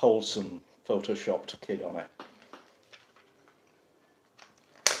wholesome photoshopped kid on it.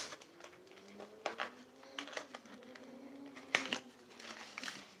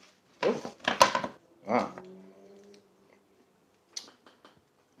 Oh. Ah.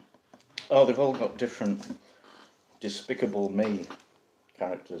 Oh, they've all got different Despicable Me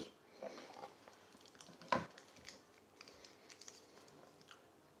characters.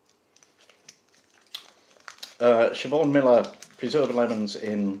 Siobhan Miller, preserved lemons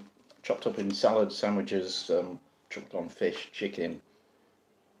chopped up in salad sandwiches, chopped on fish, chicken,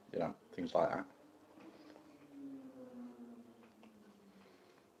 you know, things like that.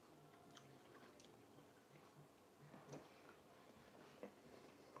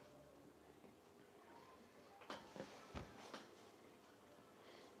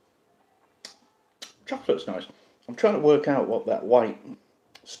 Chocolate's nice. I'm trying to work out what that white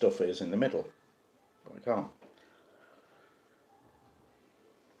stuff is in the middle, but I can't.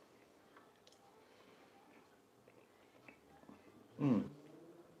 Mm.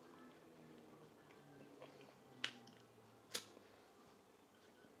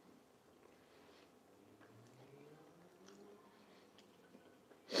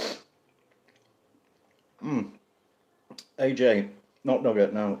 Mm. AJ, not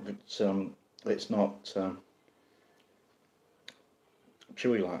nugget, no, it's not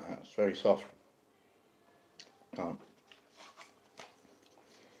chewy like that, it's very soft. Oh,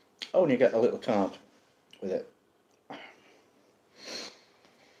 and you get a little tart with it.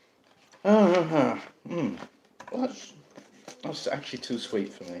 Well, that's actually too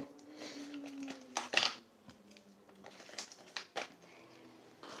sweet for me.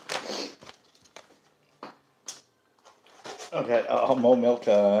 Okay, more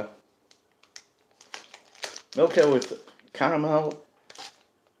Milka. Milka with caramel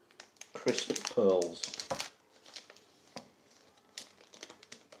crisp pearls.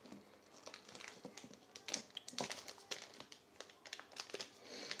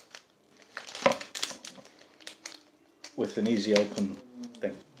 With an easy open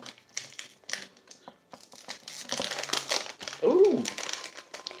thing. Ooh!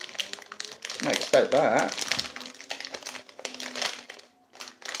 Didn't expect that.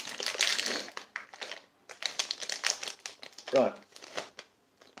 Right.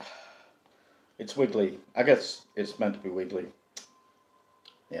 It's wiggly. I guess it's meant to be wiggly.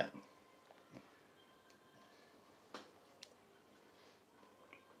 Yeah.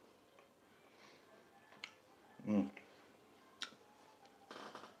 Mm.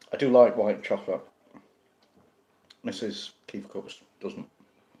 I do like white chocolate. Mrs. KeefCooks doesn't.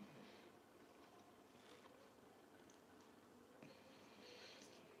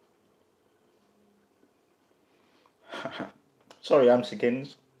 Sorry,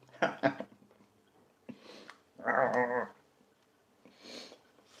 Amsikins.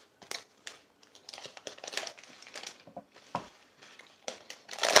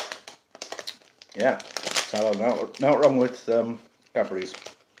 Yeah, so not wrong with Cadbury's.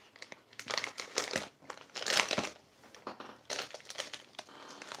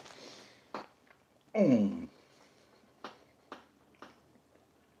 Mm.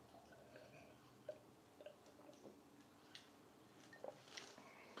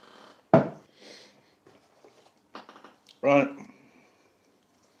 Right,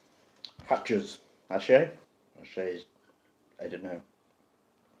 Hatches. Hache? Hache, I don't know.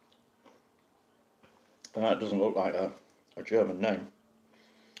 That doesn't look like a German name.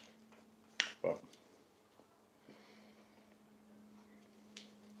 But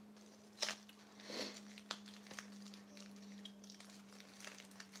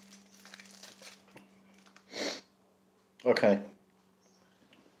okay,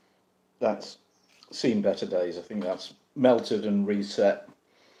 that's seen better days. I think that's melted and reset.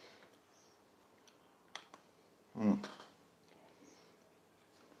 Mm.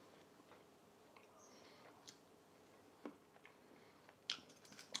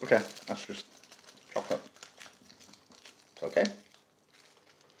 Okay, that's just chocolate. It's okay.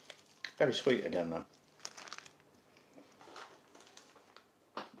 Very sweet again though.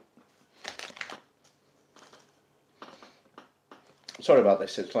 Sorry about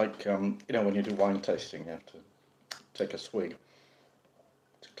this. It's like you know when you do wine tasting, you have to take a swig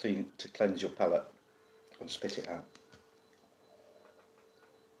to cleanse your palate and spit it out.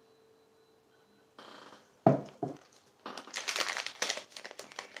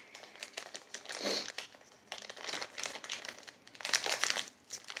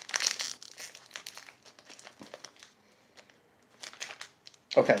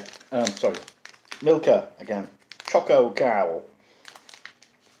 Okay, sorry. Milka again. Choco cow.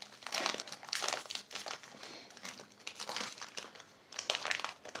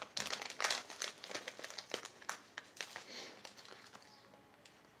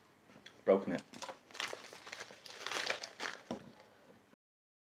 Broken it.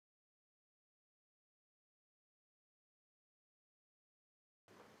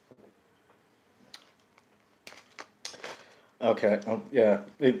 Okay, yeah,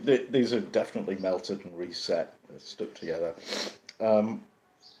 these are definitely melted and reset, stuck together.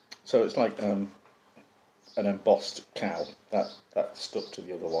 So it's like an embossed cow that stuck to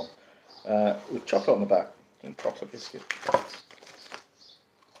the other one with chocolate on the back and chocolate biscuit.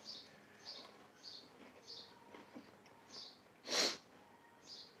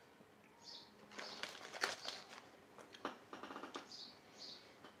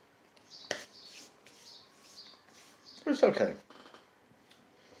 It's okay.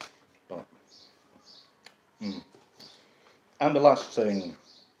 But, And the last thing.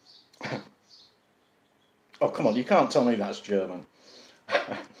 Oh come on, you can't tell me that's German.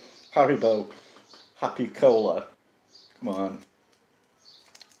 Haribo, Happy Cola. Come on.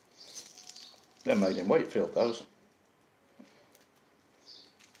 They're made in Wakefield, those.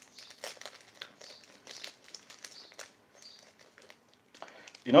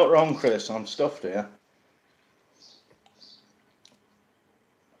 You're not wrong, Chris. I'm stuffed here.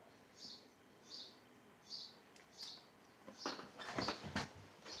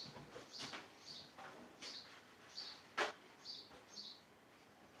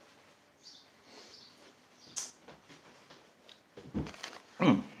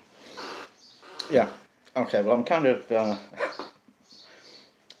 Yeah. Okay. Well, I'm kind of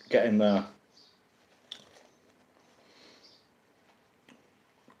getting the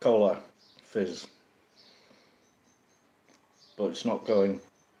cola fizz. but it's not going.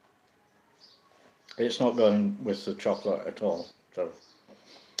 It's not going with the chocolate at all. So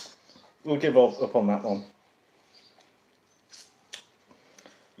we'll give up on that one.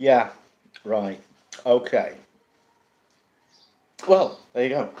 Yeah, right. Okay. Well, there you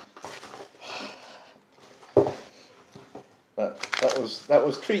go. That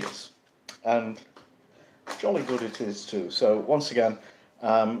was treats, and jolly good it is too. So once again,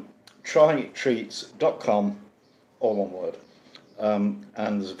 trytreats.com, all one word, and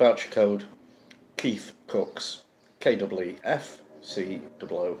there's a voucher code KeefCooks,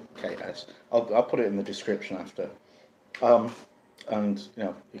 KeefCooks. I'll put it in the description after, and you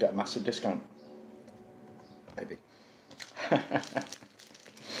know you get a massive discount, maybe.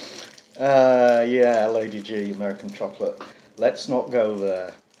 Yeah, Lady G, American chocolate. Let's not go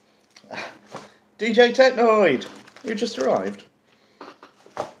there. DJ Technoid, you just arrived,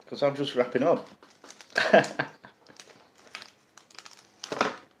 because I'm just wrapping up.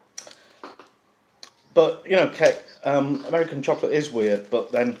 But you know, American chocolate is weird,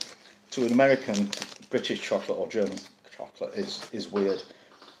 but then to an American, British chocolate or German chocolate is weird,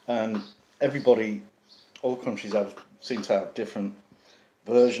 and everybody, all countries seem to have different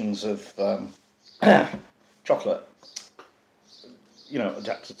versions of chocolate, you know,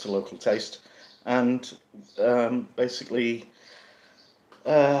 adapted to local taste, and basically,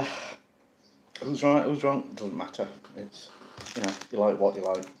 who's right, who's wrong, doesn't matter. It's, you know, you like what you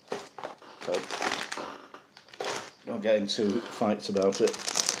like, so don't get into fights about it.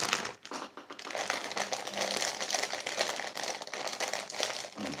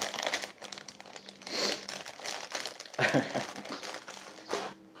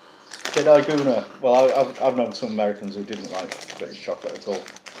 Jedi Guna. Well, I've known some Americans who didn't like British chocolate at all.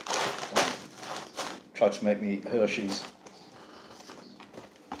 Tried to make me Hershey's.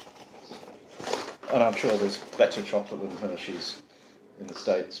 And I'm sure there's better chocolate than Hershey's in the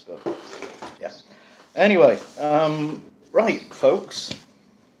States, but yeah. Anyway, right, folks.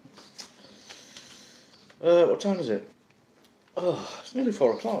 What time is it? Oh, it's nearly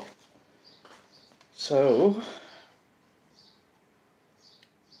 4 o'clock. So,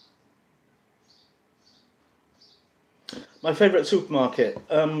 my favourite supermarket,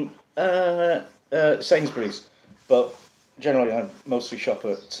 Sainsbury's, but generally I mostly shop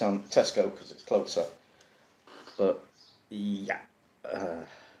at Tesco because it's closer. But yeah,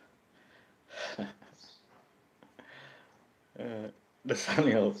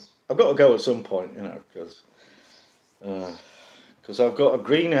 Nathaniel, I've got to go at some point, you know, because I've got a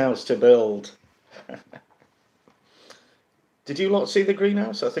greenhouse to build. Did you lot see the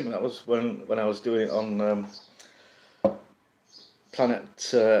greenhouse? I think that was when I was doing it on Planet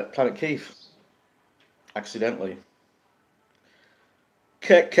Keef, accidentally.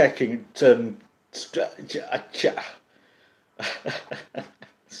 Keckington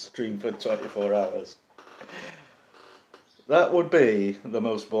stream for 24 hours. That would be the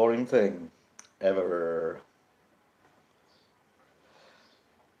most boring thing ever.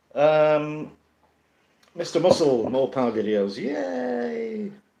 Mr. Muscle, more power videos.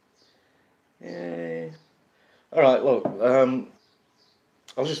 Yay! Yay! All right, look.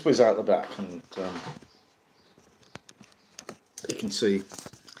 I'll just whiz out the back, and you can see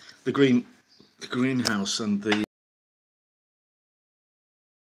the greenhouse and the.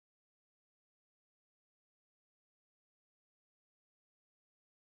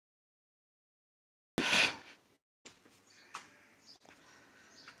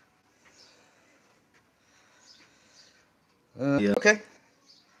 Yeah. Okay.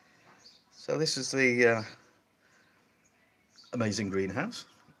 So this is the amazing greenhouse,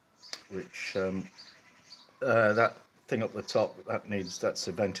 which that thing up the top that's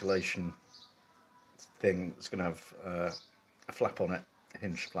a ventilation thing. It's going to have a flap on it, a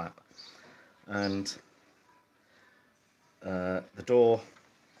hinge flap, and the door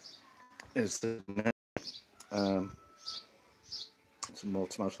is some more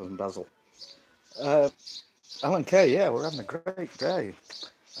tomatoes and basil. Alan K, yeah, we're having a great day,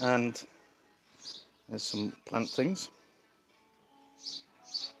 and there's some plant things,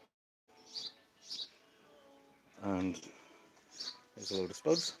 and there's a load of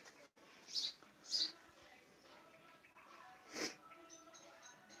spuds.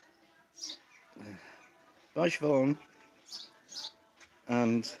 Bye, Siobhan.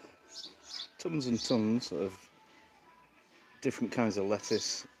 And tons and tons of different kinds of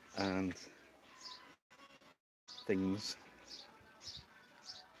lettuce and things.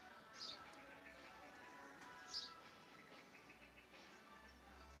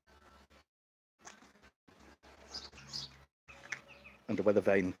 And a weather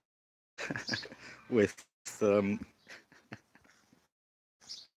vane with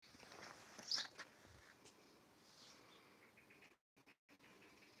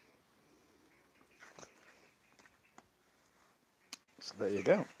there you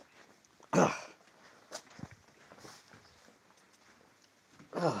go.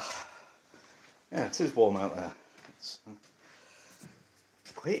 Yeah, it is warm out there. It's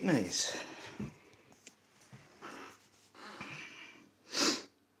quite nice.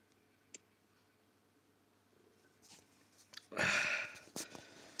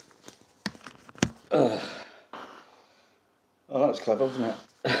 Oh, that's clever, wasn't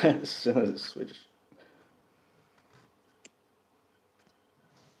it? Switch.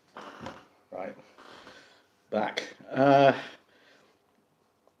 Right. Back.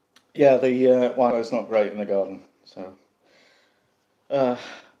 Yeah, the Wi-Fi's not great in the garden, so.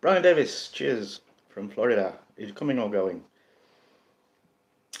 Brian Davis, cheers, from Florida. Is he coming or going?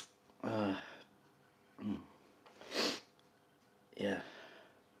 Yeah.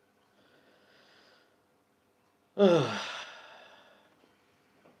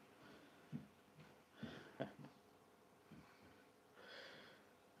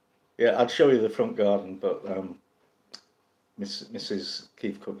 Yeah, I'd show you the front garden, but Mrs.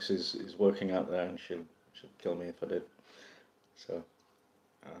 KeefCooks is working out there, and she'll kill me if I did. So.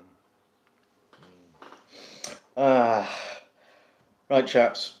 Right,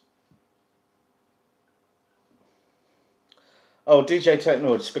 chaps. Oh, DJ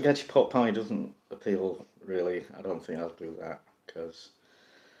Techno, spaghetti pot pie doesn't appeal really. I don't think I'll do that because,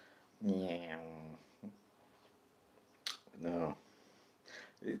 yeah, no,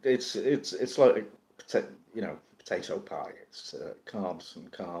 it's like potato pie. It's carbs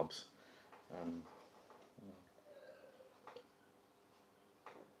and carbs. Um,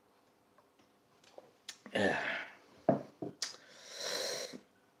 yeah.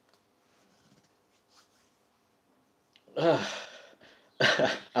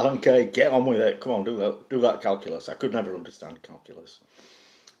 Alan Kay, get on with it. Come on, do that calculus. I could never understand calculus.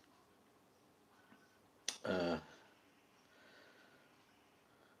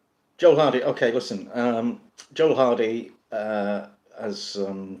 Joel Hardy. Okay, listen. Joel Hardy has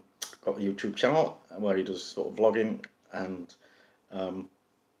got a YouTube channel where he does sort of vlogging and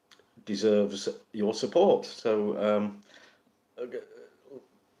deserves your support. So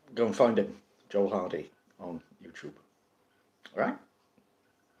go and find him, Joel Hardy, on YouTube. All right?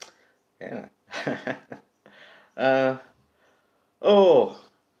 Yeah. Oh,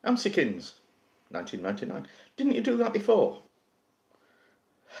 Amsikins, 1999. Didn't you do that before?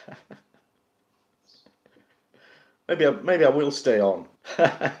 Maybe I will stay on.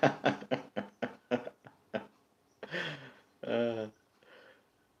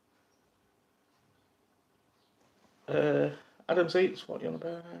 Adam's Eats, what are you on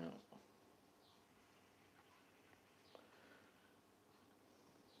about?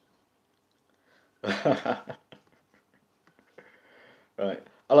 Right,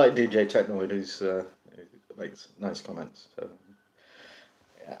 I like DJ Techno. He makes nice comments. So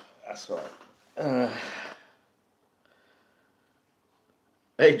yeah, that's right.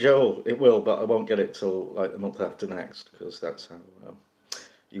 Hey Joel, it will, but I won't get it till like the month after next because that's how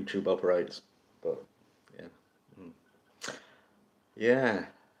YouTube operates. But yeah, yeah.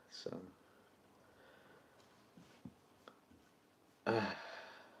 So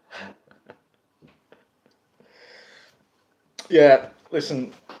yeah.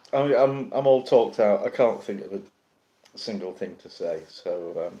 Listen, I'm all talked out. I can't think of a single thing to say,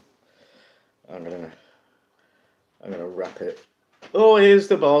 so I'm gonna wrap it. Oh, here's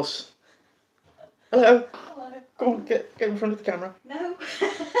the boss. Hello. Hello. Come on, get in front of the camera. No. I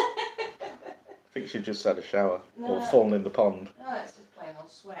think she just had a shower No. or fallen in the pond. No, it's just plain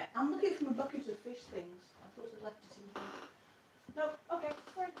old sweat. I'm looking for my bucket of fish things. I thought I'd left it in the... No, okay,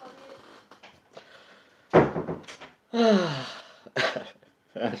 sorry,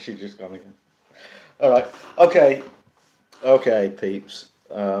 She's just gone again. All right. Okay, peeps.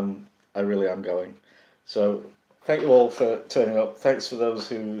 I really am going. So thank you all for turning up. Thanks for those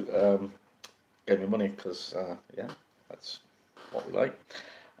who gave me money because yeah, that's what we like.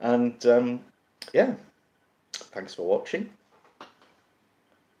 And yeah, thanks for watching.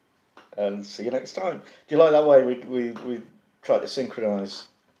 And see you next time. Do you like that way we try to synchronise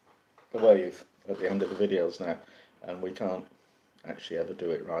the wave at the end of the videos now, and we can't actually ever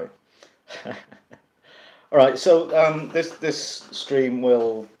do it right. All right, so this stream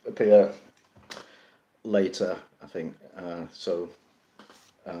will appear later, I think. And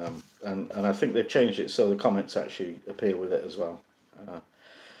I think they've changed it so the comments actually appear with it as well,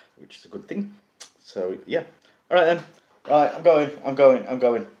 which is a good thing. So yeah. All right then. Right, I'm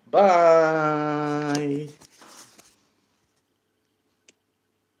going. Bye.